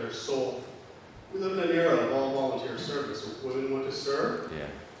content of their soul. We live in an era of all volunteer service. If women want to serve,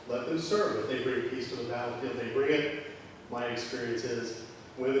 let them serve. If they bring peace to the battlefield, they bring it. My experience is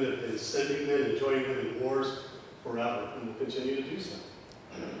women have been sending men and joining them in wars forever and will continue to do so.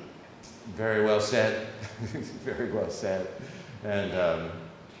 Very well said. Very well said. And,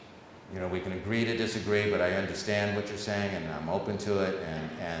 we can agree to disagree, but I understand what you're saying, and I'm open to it.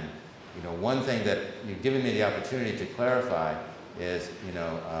 And one thing that you've given me the opportunity to clarify is,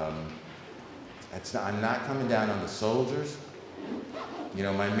 I'm not coming down on the soldiers.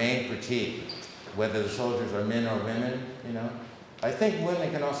 My main critique, whether the soldiers are men or women, I think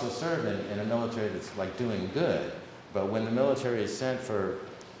women can also serve in a military that's like doing good. But when the military is sent for,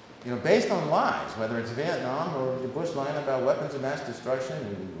 based on lies, whether it's Vietnam or the Bush line about weapons of mass destruction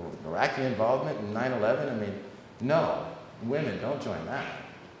and Iraqi involvement in 9/11, no, women, don't join that,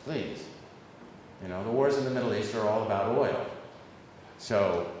 please. The wars in the Middle East are all about oil.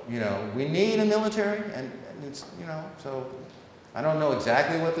 So, we need a military, and it's, so I don't know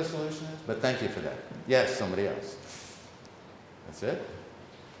exactly what the solution is, but thank you for that. Yes, somebody else. That's it?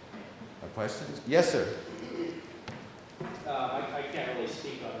 No questions? Yes, sir. I can't really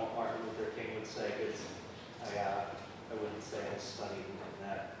speak on what Martin Luther King would say, because I wouldn't say I studied in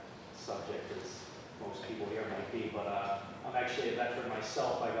that subject as most people here might be, but I'm actually a veteran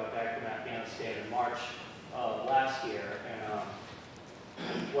myself. I got back from Afghanistan in March of last year, and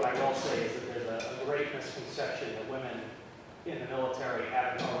what I will say is that there's a great misconception that women in the military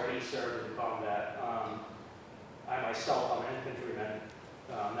haven't already served in combat. I myself, I'm an infantryman.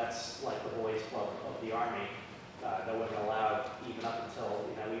 That's like the boys' club of the Army. That wasn't allowed even up until,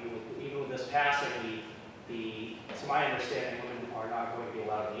 even passing, to my understanding, women are not going to be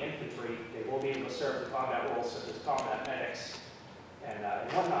allowed in the infantry. They will be able to serve in combat roles such as combat medics and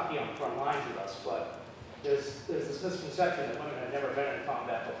whatnot, be on the front lines with us. But there's this misconception that women have never been in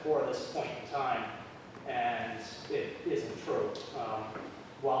combat before this point in time, and it isn't true.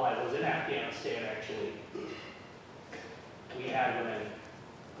 While I was in Afghanistan, actually, we had women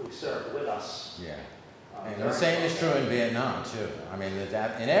who served with us. Yeah. And the same is true in Vietnam, too. I mean,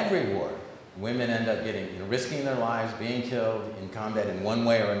 in every war, women end up getting, risking their lives, being killed in combat in one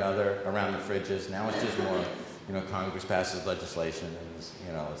way or another around the fridges. Now it's just more, Congress passes legislation,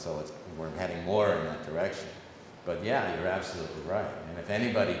 and, so we're heading more in that direction. But yeah, you're absolutely right. And if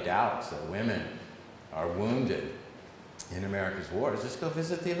anybody doubts that women are wounded in America's wars, just go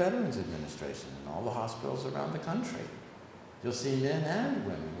visit the Veterans Administration and all the hospitals around the country. You'll see men and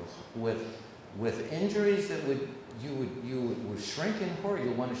women with injuries that you would shrink in horror.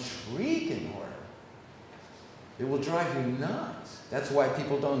 You'll want to shriek in horror. It will drive you nuts. That's why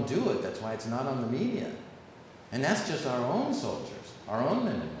people don't do it. That's why it's not on the media. And that's just our own soldiers, our own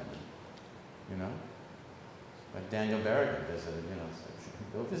men and women, Like Daniel Berrigan visited,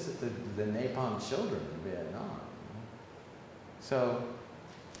 go visit the napalm children in Vietnam. So,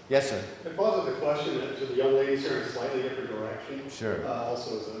 yes, sir. It poses the question to the young ladies here in a slightly different direction. Sure.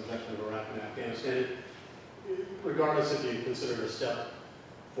 Also as a veteran of Iraq and Afghanistan. Regardless if you consider a step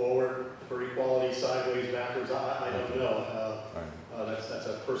forward for equality, sideways, backwards, I don't know. That's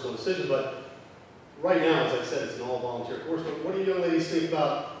a personal decision. But right now, as I said, it's an all-volunteer force. But what do you young ladies think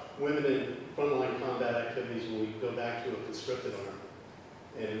about women in frontline combat activities when we go back to a conscripted army?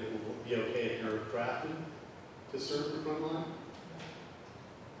 And it will be okay if you're drafted to serve the frontline?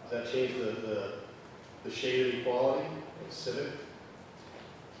 Does that change the shade of equality, of civic?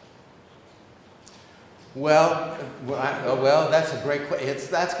 Well, that's a great question.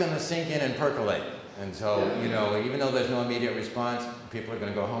 That's going to sink in and percolate. And so, even though there's no immediate response, people are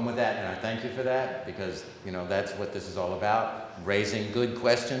going to go home with that, and I thank you for that, because, that's what this is all about, raising good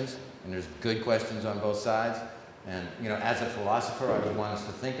questions, and there's good questions on both sides. And, as a philosopher, I would want us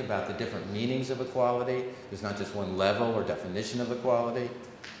to think about the different meanings of equality. There's not just one level or definition of equality,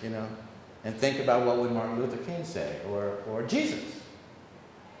 and think about what would Martin Luther King say, or Jesus.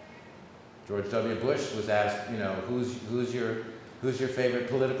 George W. Bush was asked, who's your favorite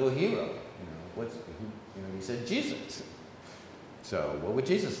political hero? He said Jesus. So what would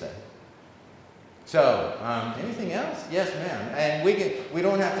Jesus say? So anything else? Yes, ma'am. And we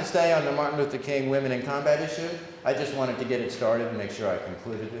don't have to stay on the Martin Luther King women in combat issue. I just wanted to get it started and make sure I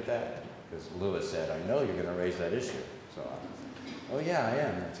concluded with that, because Lewis said, I know you're going to raise that issue. So, oh yeah, I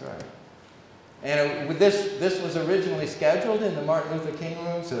am. That's right. And this was originally scheduled in the Martin Luther King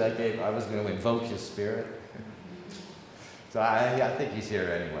room, so I was going to invoke his spirit. So I think he's here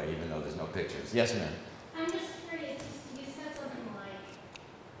anyway, even though there's no pictures. Yes, ma'am. I'm just curious, you said something like,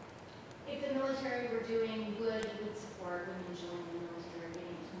 if the military were doing good, it would support women joining the military,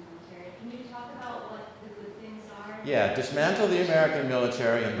 getting into the military. Can you talk about what the good things are? Yeah, dismantle the American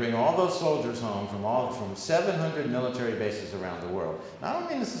military and bring all those soldiers home from 700 military bases around the world. Now, I don't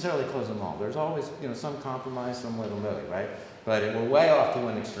mean necessarily close them all. There's always, some compromise, some willy-nilly, right? But we're way off to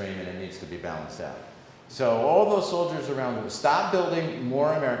one extreme, and it needs to be balanced out. So all those soldiers around the world, stop building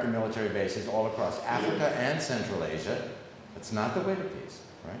more American military bases all across Africa and Central Asia. That's not the way to peace,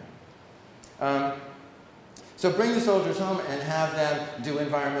 right? So bring the soldiers home and have them do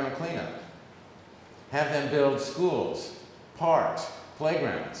environmental cleanup. Have them build schools, parks,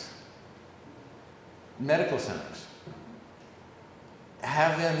 playgrounds, medical centers.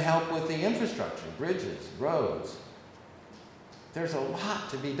 Have them help with the infrastructure, bridges, roads. There's a lot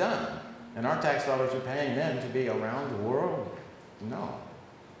to be done. And our tax dollars are paying them to be around the world? No.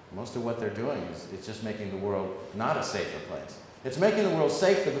 Most of what they're doing is it's just making the world not a safer place. It's making the world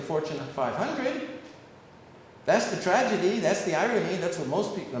safe for the Fortune 500. That's the tragedy. That's the irony. That's what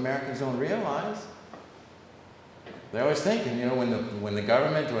most Americans don't realize. They're always thinking, when the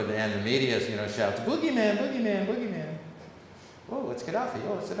government and the media, shouts, boogeyman, boogeyman, boogeyman. Oh, it's Gaddafi.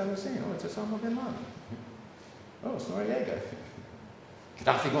 Oh, it's Saddam Hussein. Oh, it's Osama bin Laden. Oh, it's Noriega.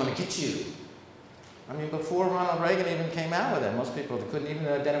 Gaddafi going to get you. I mean, before Ronald Reagan even came out with it, most people couldn't even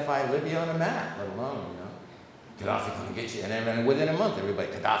identify Libya on a map, let alone, Gaddafi going to get you. And then within a month, everybody,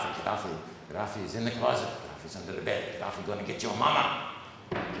 Gaddafi's in the closet. Gaddafi's under the bed. Gaddafi going to get your mama.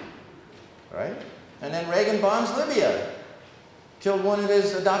 Right? And then Reagan bombs Libya. Killed one of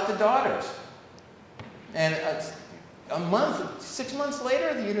his adopted daughters. And 6 months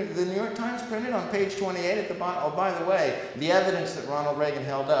later, the New York Times printed on page 28 at the bottom, oh, by the way, the evidence that Ronald Reagan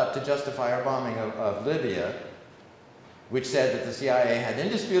held up to justify our bombing of Libya which said that the CIA had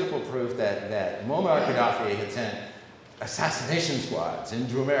indisputable proof that Muammar Gaddafi had sent assassination squads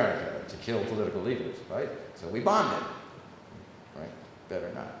into America to kill political leaders, right? So we bombed it, right? Better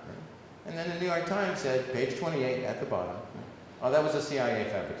not, right? And then the New York Times said, page 28 at the bottom, oh, that was a CIA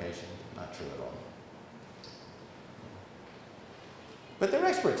fabrication. Not true at all. But they're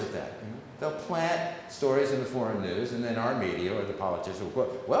experts at that. You know? They'll plant stories in the foreign news, and then our media or the politicians will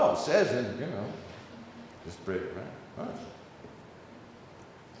go, well, it says, in, you know, this Brit, right? Oh.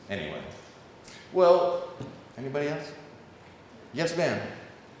 Anyway. Well, anybody else? Yes, ma'am.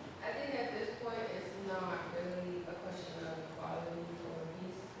 I think at this point it's not really a question of equality or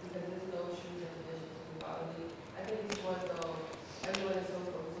peace because there's no true definition of equality. I think it's more so everyone is so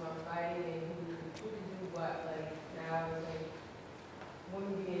focused on fighting and who can do what. Like now it's like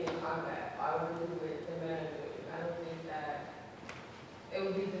women being in combat, I would do it, the men are doing it. I don't think that it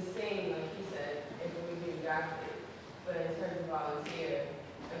would be the same, like he said, if we were being drafted. But in terms of volunteer,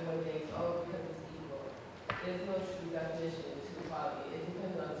 everyone thinks, oh, because it's equal. There's no true definition to equality. It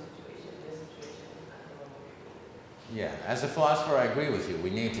depends on the situation. This situation is not the one we're Yeah, as a philosopher, I agree with you. We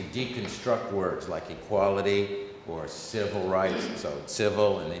need to deconstruct words like equality or civil rights. So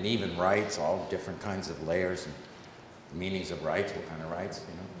civil and then even rights, all different kinds of layers and meanings of rights. What kind of rights?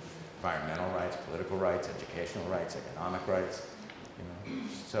 You know, environmental rights, political rights, educational rights, economic rights. You know,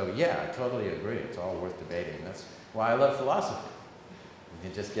 so yeah, I totally agree. It's all worth debating. That's why I love philosophy. You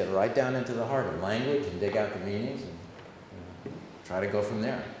can just get right down into the heart of language and dig out the meanings and try to go from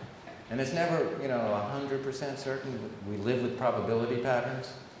there. And it's never, you know, 100% certain. We live with probability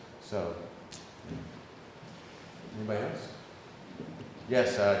patterns. So, anybody else?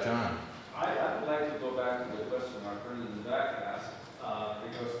 Yes, John. I'd like to go back to the question our friend in the back asked,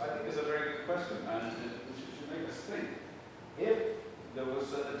 because I think it's a very good question, and it should make us think. If there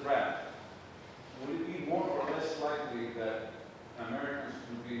was a draft, would it be more or less likely that Americans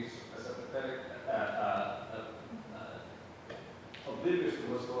would be as apathetic, oblivious to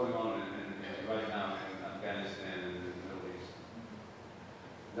what's going on right now in Afghanistan and in the Middle East?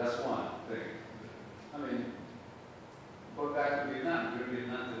 That's one thing. I mean, go back to Vietnam. During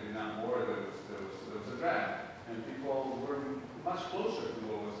the Vietnam War, there was a draft, and people were much closer to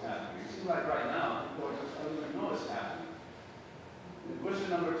what was happening. It seems like right now, people just don't even know what's happening. The question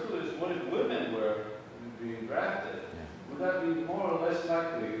number two is, what if women were being drafted? Would that be more or less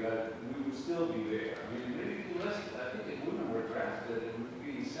likely that we would still be there? I mean, maybe less. I think if women were drafted and would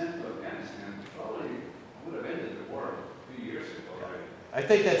be sent to Afghanistan, probably would have ended the war a few years ago, right? I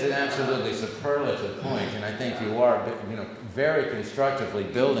think that's an absolutely superlative point, and I think you are, you know, very constructively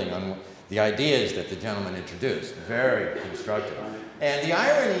building on the ideas that the gentleman introduced. Very constructive. And the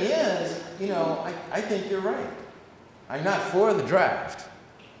irony is, you know, I think you're right. I'm not for the draft.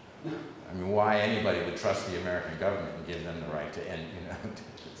 I mean, why anybody would trust the American government and give them the right to end, you know,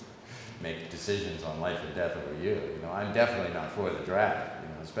 make decisions on life and death over you. You know, I'm definitely not for the draft, you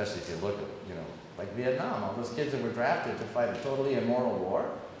know, especially if you look at, you know, like Vietnam, all those kids that were drafted to fight a totally immoral war.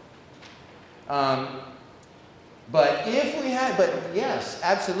 But if we had, but yes,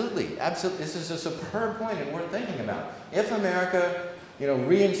 absolutely, this is a superb point and worth thinking about. If America, you know,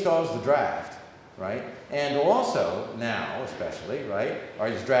 reinstalls the draft, right, and also now, especially, right,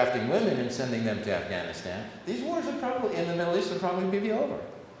 is drafting women and sending them to Afghanistan, these wars would probably, in the Middle East, would probably be over.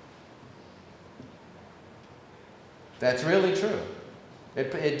 That's really true.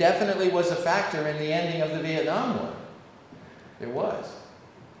 It definitely was a factor in the ending of the Vietnam War. It was.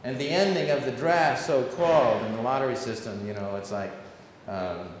 And the ending of the draft, so-called, and the lottery system, you know, it's like,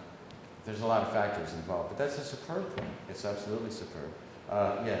 there's a lot of factors involved. But that's a superb point. It's absolutely superb.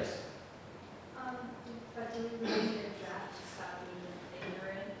 Yes? But do we need a draft to stop being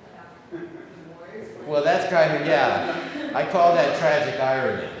ignorant about wars? Well, that's kind of, yeah. I call that tragic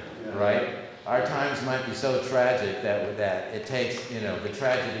irony, right? Our times might be so tragic that it takes, you know, the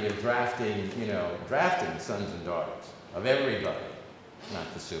tragedy of drafting, you know, drafting sons and daughters of everybody,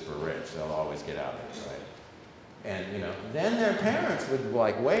 not the super rich. They'll always get out of it, right? And, you know, then their parents would be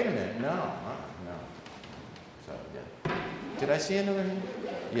like, wait a minute, no. So, yeah. Did I see another hand?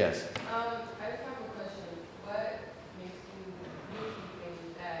 Yes. I just have a question. What makes you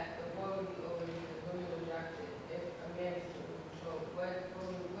think that the war would be over because women were drafted if a man is still in control? What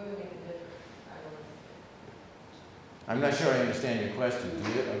would make a difference? I'm not sure I understand your question.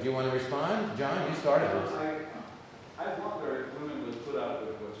 Do you want to respond? John, you started this. I wonder if women would put up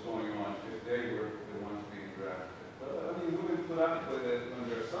with what's going on if they were the ones being drafted. But I mean, women put up with it when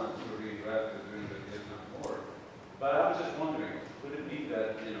their sons were being drafted during the Vietnam War. But I was just wondering, could it be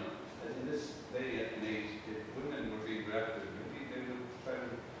that, you know, in this day and age, if women were being drafted, maybe they would try to,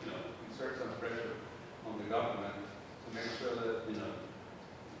 you know, exert some pressure on the government to make sure that, you know,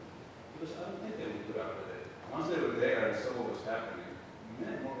 because I don't think they would put up with it. Once they were there and saw what was happening,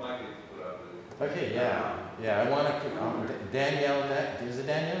 men more likely to put up with it. Okay, yeah. I want to, Danielle, is it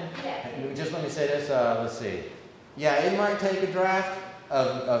Danielle? Yeah. Just let me say this, let's see. Yeah, it might take a draft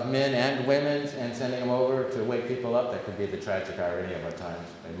of men and women and sending them over to wake people up. That could be the tragic irony of our times.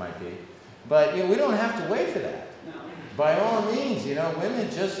 It might be. But we don't have to wait for that. No. By all means, women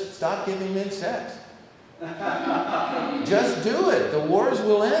just stop giving men sex. Just do it. The wars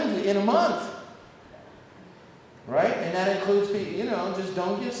will end in a month. Right? And that includes people, just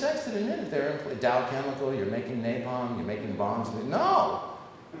don't give sex to the men. If they're Dow Chemical, you're making napalm, you're making bombs. No!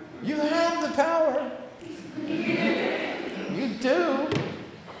 You have the power. You do.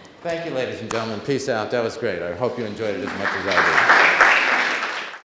 Thank you, ladies and gentlemen. Peace out. That was great. I hope you enjoyed it as much as I did.